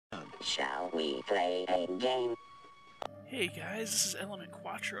Shall we play a game? Hey guys, this is Element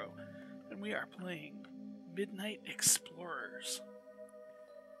Quattro, and we are playing Midnight Explorers.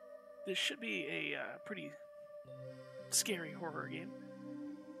 This should be a pretty scary horror game.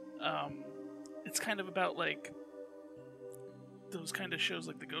 It's kind of about like those kind of shows,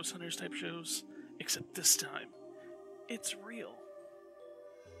 like the Ghost Hunters type shows, except this time, it's real.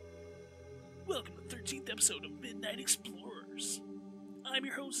 Welcome to the 13th episode of Midnight Explorers. I'm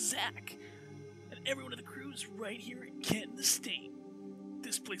your host, Zach, and everyone in the crew is right here at Kenton Estate.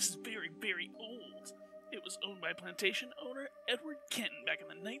 This place is very, very old. It was owned by plantation owner Edward Kenton back in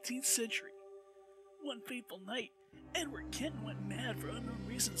the 19th century. One fateful night, Edward Kenton went mad for unknown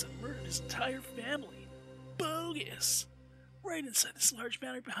reasons and murdered his entire family. Bogus! Right inside this large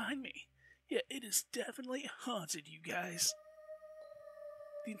manor behind me. Yeah, it is definitely haunted, you guys.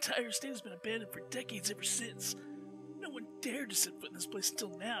 The entire estate has been abandoned for decades ever since. No one dared to set foot in this place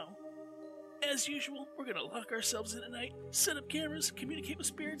until now. As usual, we're gonna lock ourselves in at night, set up cameras, communicate with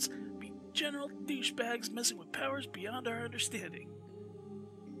spirits, be general douchebags messing with powers beyond our understanding.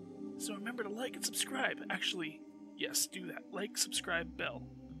 So remember to like and subscribe. Actually, yes, do that. Like, subscribe, bell.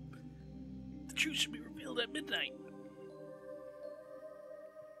 The truth should be revealed at midnight.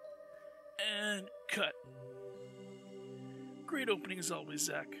 And cut. Great opening as always,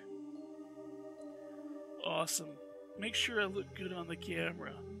 Zach. Awesome. Make sure I look good on the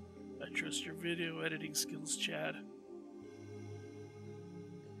camera. I trust your video editing skills, Chad.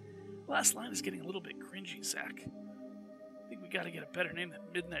 Last line is getting a little bit cringy, Zach. I think we gotta get a better name than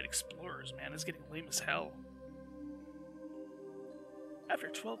Midnight Explorers, man. It's getting lame as hell. After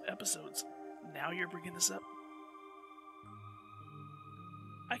 12 episodes, now you're bringing this up?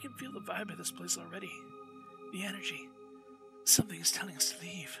 I can feel the vibe of this place already. The energy. Something is telling us to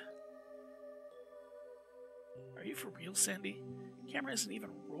leave. Are you for real, Sandy? Camera isn't even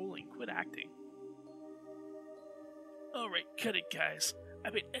rolling. Quit acting. Alright, cut it, guys.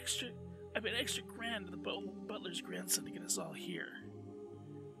 I paid extra grand to the butler's grandson to get us all here.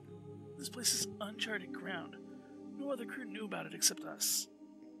 This place is uncharted ground. No other crew knew about it except us.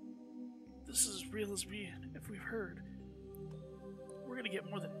 This is as real as if we've heard. We're gonna get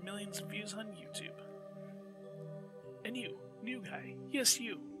more than millions of views on YouTube. And you, new guy, yes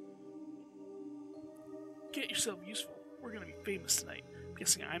you. Get yourself useful. We're gonna be famous tonight. I'm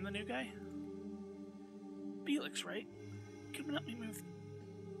guessing I'm the new guy? Felix, right? Come and help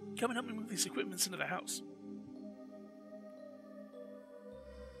me move these equipments into the house.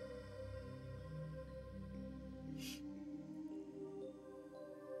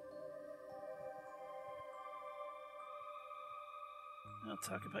 I'll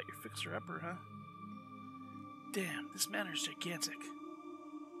talk about your fixer-upper, huh? Damn, this manor's gigantic.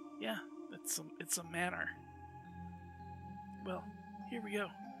 Yeah, it's a manor. Well, here we go.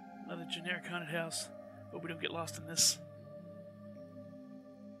 Another generic haunted house. Hope we don't get lost in this.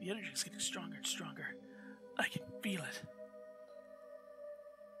 The energy's getting stronger and stronger. I can feel it.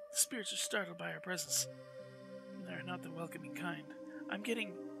 The spirits are startled by our presence. They're not the welcoming kind. I'm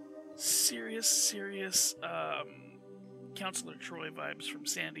getting serious, Counselor Troy vibes from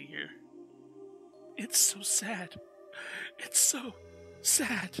Sandy here. It's so sad. It's so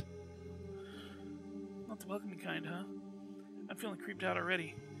sad. Not the welcoming kind, huh? I'm feeling creeped out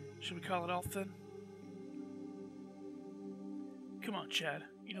already. Should we call it off then? Come on, Chad.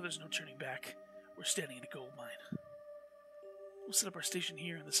 You know there's no turning back. We're standing in a gold mine. We'll set up our station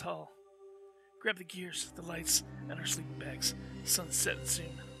here in this hall. Grab the gears, the lights, and our sleeping bags. Sun's setting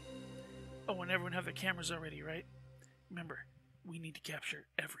soon. Oh, and everyone have their cameras already, right? Remember, we need to capture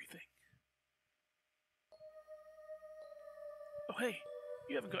everything. Oh, hey,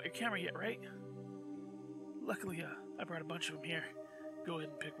 you haven't got your camera yet, right? Luckily, I brought a bunch of them here. Go ahead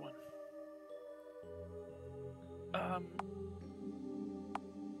and pick one.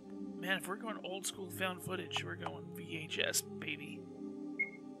 Man, if we're going old school found footage, we're going VHS, baby.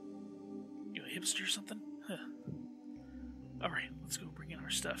 You a hipster or something? Huh. Alright, let's go bring in our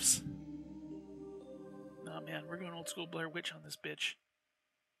stuffs. Nah, man, we're going old school Blair Witch on this bitch.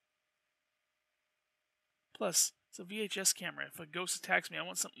 Plus, it's a VHS camera. If a ghost attacks me, I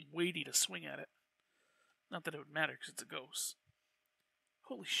want something weighty to swing at it. Not that it would matter, because it's a ghost.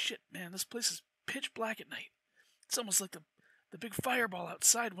 Holy shit, man, this place is pitch black at night. It's almost like the big fireball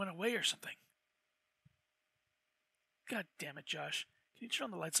outside went away or something. God damn it, Josh. Can you turn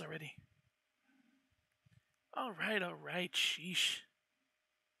on the lights already? Alright, sheesh.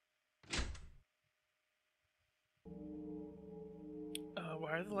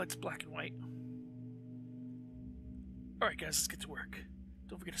 Why are the lights black and white? Alright guys, let's get to work.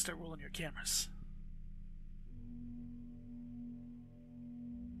 Don't forget to start rolling your cameras.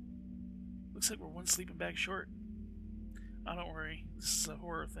 Looks like we're one sleeping bag short. Oh, don't worry. This is a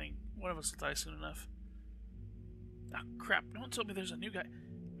horror thing. One of us will die soon enough. Ah, crap. No one told me there's a new guy.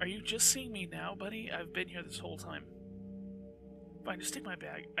 Are you just seeing me now, buddy? I've been here this whole time. Fine, just take my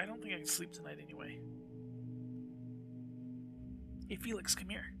bag. I don't think I can sleep tonight anyway. Hey, Felix, come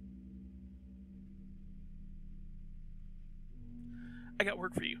here. I got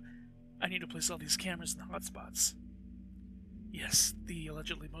work for you. I need to place all these cameras in the hotspots. Yes, the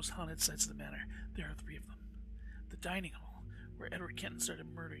allegedly most haunted sites of the manor. There are 3 of them. The dining hall, where Edward Kenton started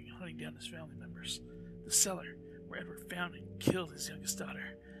murdering and hunting down his family members. The cellar, where Edward found and killed his youngest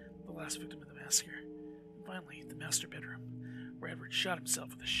daughter, the last victim of the massacre. And finally, the master bedroom, where Edward shot himself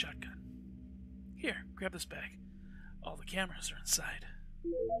with a shotgun. Here, grab this bag. All the cameras are inside.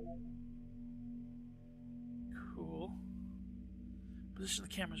 Cool. Position the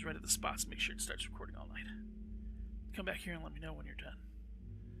cameras right at the spots. Make sure it starts recording all night. Come back here and let me know when you're done.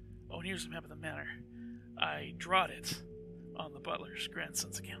 Oh, and here's a map of the manor. I drawed it on the butler's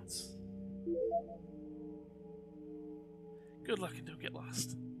grandson's accounts. Good luck and don't get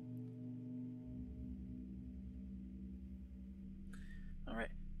lost. Alright,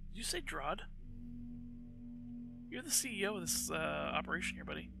 did you say drawed? You're the CEO of this operation here,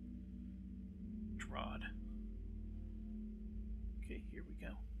 buddy. Drawed. Okay, here we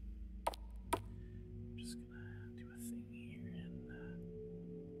go. I'm just gonna do a thing here and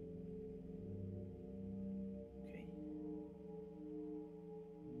okay.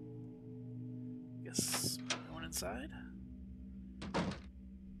 Guess we're going inside.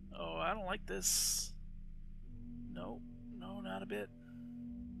 Oh, I don't like this. No, not a bit.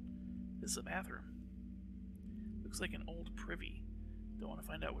 This is a bathroom. Looks like an old privy. Don't want to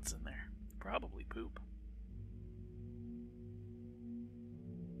find out what's in there. Probably poop.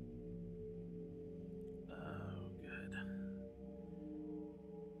 Oh, good.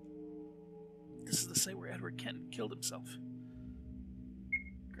 This is the site where Edward Kenton killed himself.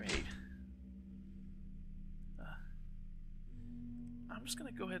 Great. I'm just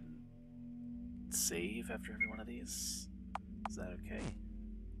gonna go ahead and save after every one of these. Is that okay?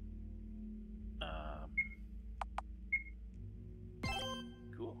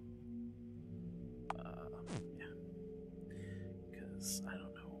 Cool. Yeah. Because I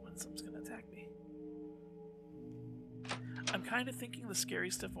don't know when someone's gonna attack me. I'm kind of thinking the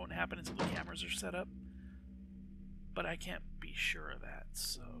scary stuff won't happen until the cameras are set up, but I can't be sure of that,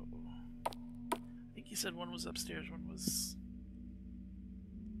 so... I think he said one was upstairs, one was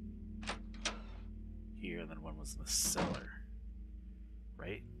here, and then one was in the cellar.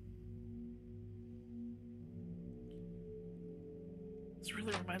 Right? This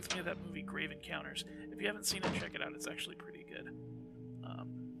really reminds me of that movie Grave Encounters. If you haven't seen it, check it out. It's actually pretty good.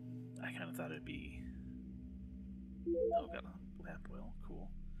 I kind of thought it'd be... Oh, got a lamp oil.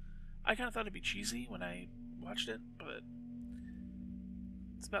 Cool. I kind of thought it'd be cheesy when I watched it, but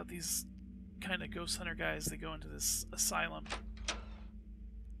it's about these kind of ghost hunter guys. They go into this asylum,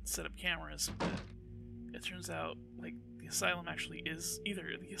 set up cameras, but it turns out, like, the asylum actually is...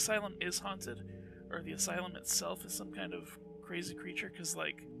 Either the asylum is haunted, or the asylum itself is some kind of crazy creature, because,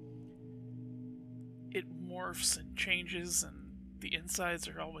 like, it morphs and changes, and the insides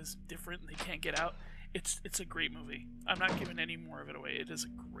are always different, and they can't get out. It's a great movie. I'm not giving any more of it away. It is a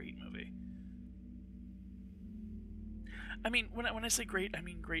great movie. I mean, when I say great, I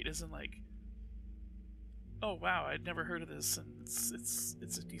mean great as in, like, oh wow, I'd never heard of this, and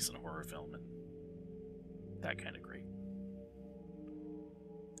it's a decent horror film, and that kind of great.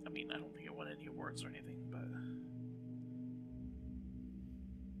 I mean, I don't think it won any awards or anything, but...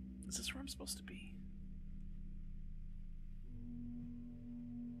 Is this where I'm supposed to be?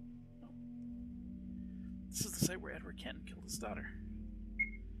 Oh. This is the site where Edward Kenton killed his daughter.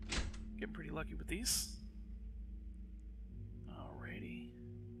 Getting pretty lucky with these. Alrighty.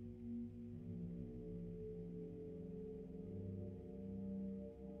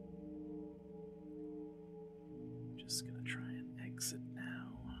 Just gonna try and exit now.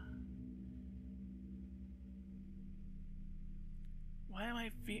 Why am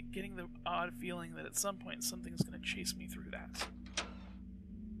I getting the odd feeling that at some point something's gonna chase me through that?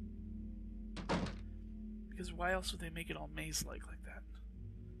 Because why else would they make it all maze-like like that?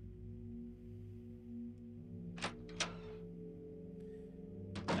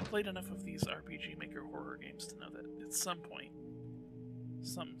 I played enough of these RPG Maker horror games to know that at some point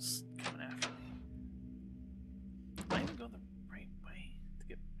something's coming after me. Am I even going the right way to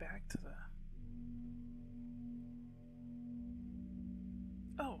get back to the...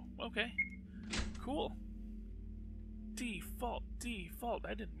 Oh, okay. Cool. Default.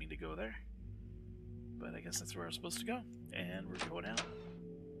 I didn't mean to go there. But I guess that's where I was supposed to go. And we're going out.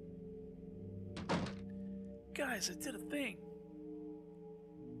 Guys, I did a thing.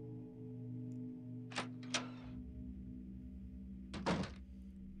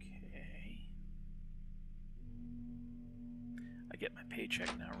 Okay. I get my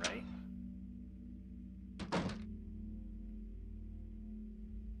paycheck now, right?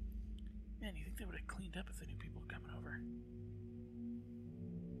 Man, you think they would have cleaned up if they knew people were coming over?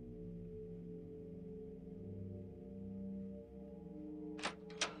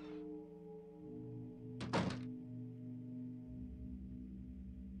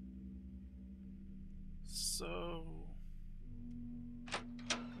 So,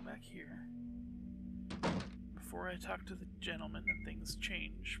 go back here. Before I talk to the gentleman and things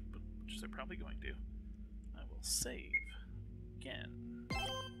change, which they're probably going to, I will save again.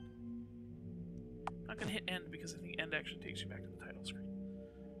 I'm not going to hit end because I think end actually takes you back to the title screen.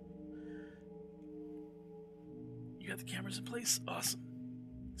 You got the cameras in place? Awesome.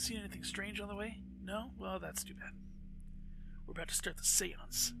 Seen anything strange on the way? No? Well, that's too bad. We're about to start the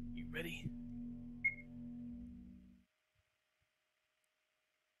seance. You ready?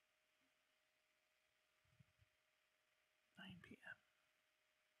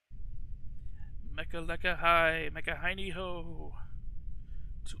 Mecca lecca hi, mecca hiney ho.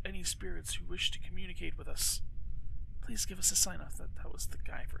 To any spirits who wish to communicate with us, please give us a sign off. That was the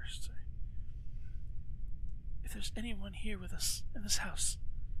guy first. Sorry. If there's anyone here with us in this house,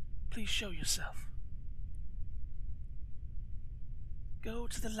 please show yourself. Go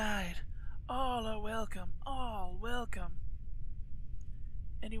to the light. All are welcome. All welcome.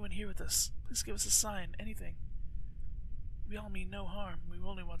 Anyone here with us, please give us a sign. Anything. We all mean no harm. We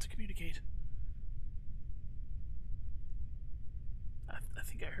only want to communicate. I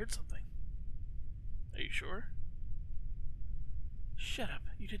think I heard something. Are you sure? Shut up.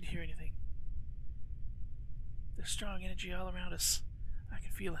 You didn't hear anything. There's strong energy all around us. I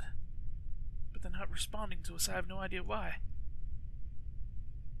can feel it. But they're not responding to us. I have no idea why.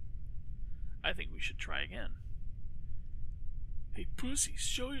 I think we should try again. Hey, pussies,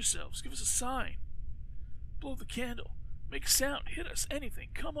 show yourselves. Give us a sign. Blow the candle. Make a sound. Hit us. Anything.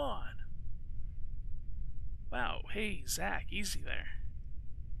 Come on. Wow. Hey, Zach. Easy there.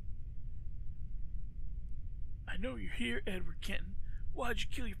 I know you're here, Edward Kenton. Why'd you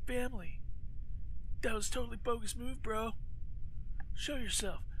kill your family? That was a totally bogus move, bro. Show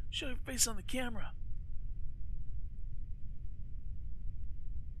yourself. Show your face on the camera.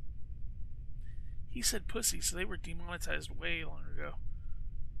 He said pussy, so they were demonetized way long ago.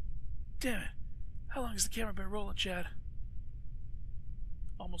 Damn it. How long has the camera been rolling, Chad?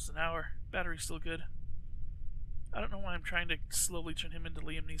 Almost an hour. Battery's still good. I don't know why I'm trying to slowly turn him into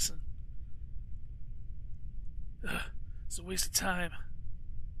Liam Neeson. Ugh, it's a waste of time.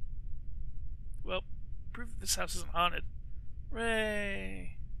 Well, prove that this house isn't haunted.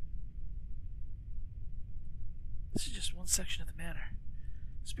 Hooray! This is just one section of the manor.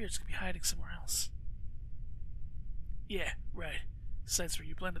 Spirits could be hiding somewhere else. Yeah, right. Sites where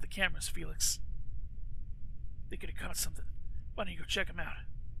you blended the cameras, Felix. They could have caught something. Why don't you go check them out?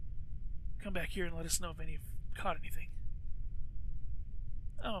 Come back here and let us know if any have caught anything.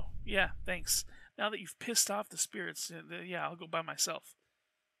 Oh, yeah, thanks. Now that you've pissed off the spirits, yeah, I'll go by myself.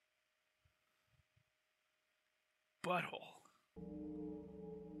 Butthole.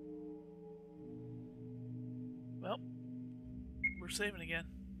 Well, we're saving again.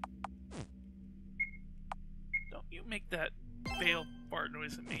 Don't you make that fail fart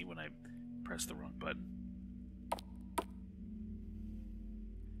noise at me when I press the wrong button.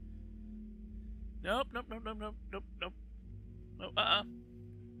 Nope, nope, nope, nope, nope, nope, nope. Nope,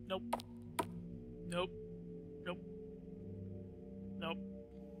 Nope. Nope. Nope. Nope.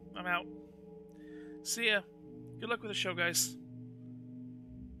 I'm out. See ya. Good luck with the show, guys.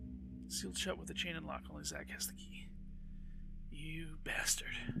 Sealed shut with a chain and lock. Only Zach has the key. You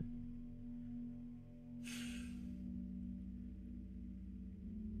bastard.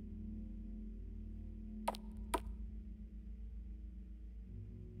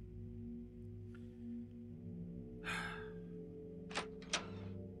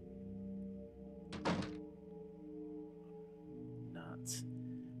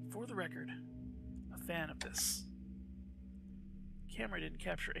 For the record, a fan of this. Camera didn't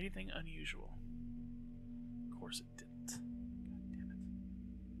capture anything unusual. Of course it didn't. God damn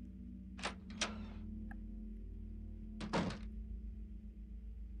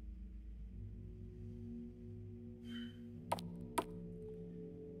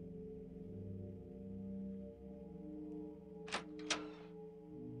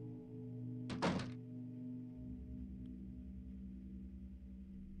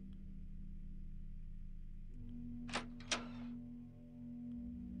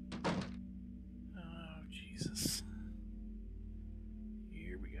Jesus.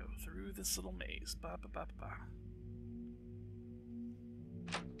 Here we go, through this little maze. Ba ba ba ba ba.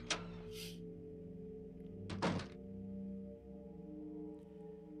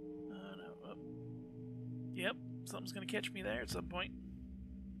 Oh no. Oh. Yep, something's gonna catch me there at some point.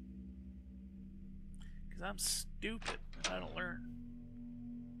 Because I'm stupid and I don't learn.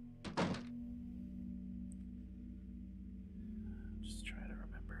 Just try to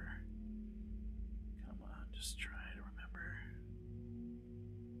remember. Come on, just try to remember.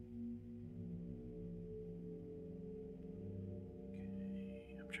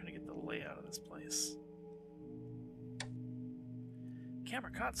 Okay, I'm trying to get the layout of this place.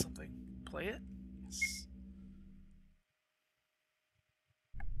 Camera caught something. Play it? Yes.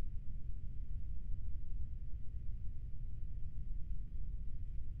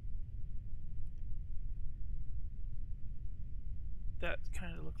 That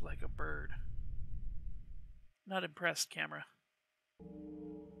kind of looked like a bird. Not impressed, camera.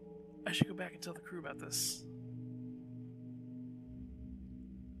 I should go back and tell the crew about this.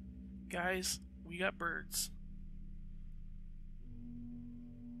 Guys, we got birds.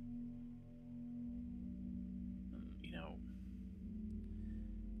 You know,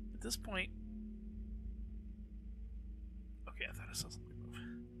 at this point... Okay, I thought I saw something move.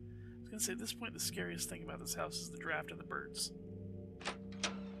 I was gonna say, at this point, the scariest thing about this house is the draft of the birds.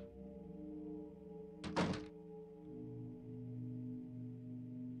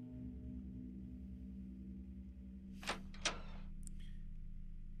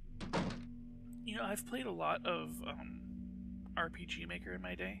 You know, I've played a lot of RPG Maker in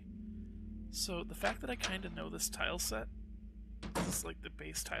my day, so the fact that I kind of know this tile set, this is like the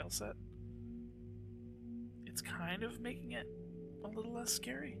base tile set, it's kind of making it a little less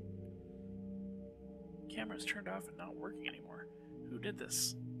scary. Camera's turned off and not working anymore. Who did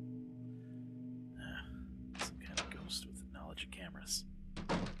this? Some kind of ghost with knowledge of cameras.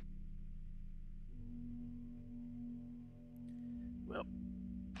 Well,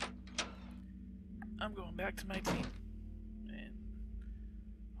 I'm going back to my team and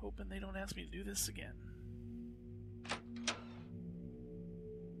hoping they don't ask me to do this again.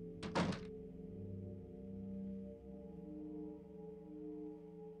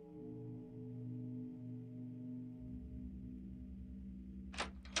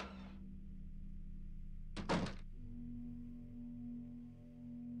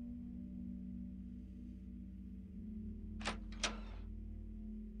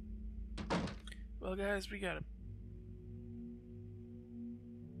 Well, guys, we got a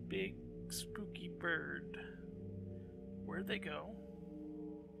big spooky bird. Where'd they go?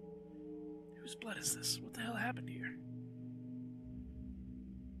 Whose blood is this? What the hell happened here?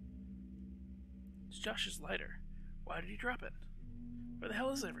 It's Josh's lighter. Why did he drop it? Where the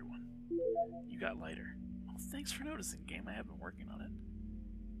hell is everyone? You got lighter. Well, thanks for noticing, game. I have been working on it.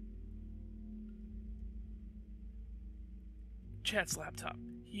 Chat's laptop.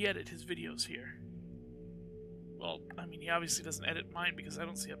 He edited his videos here. Well, I mean, he obviously doesn't edit mine because I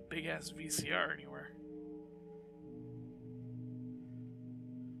don't see a big-ass VCR anywhere.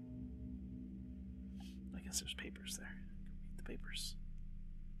 I guess there's papers there. Read the papers.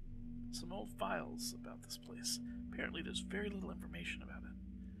 Some old files about this place. Apparently there's very little information about it.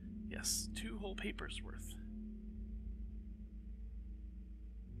 Yes, 2 whole papers worth.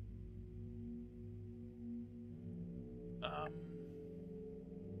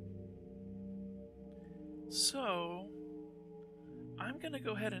 So, I'm going to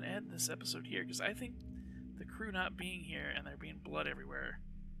go ahead and end this episode here, because I think the crew not being here and there being blood everywhere,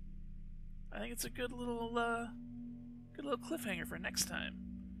 I think it's a good little cliffhanger for next time.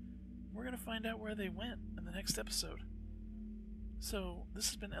 We're going to find out where they went in the next episode. So, this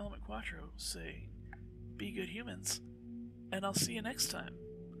has been Element Quattro saying, be good humans, and I'll see you next time.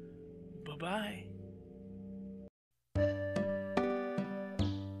 Bye-bye.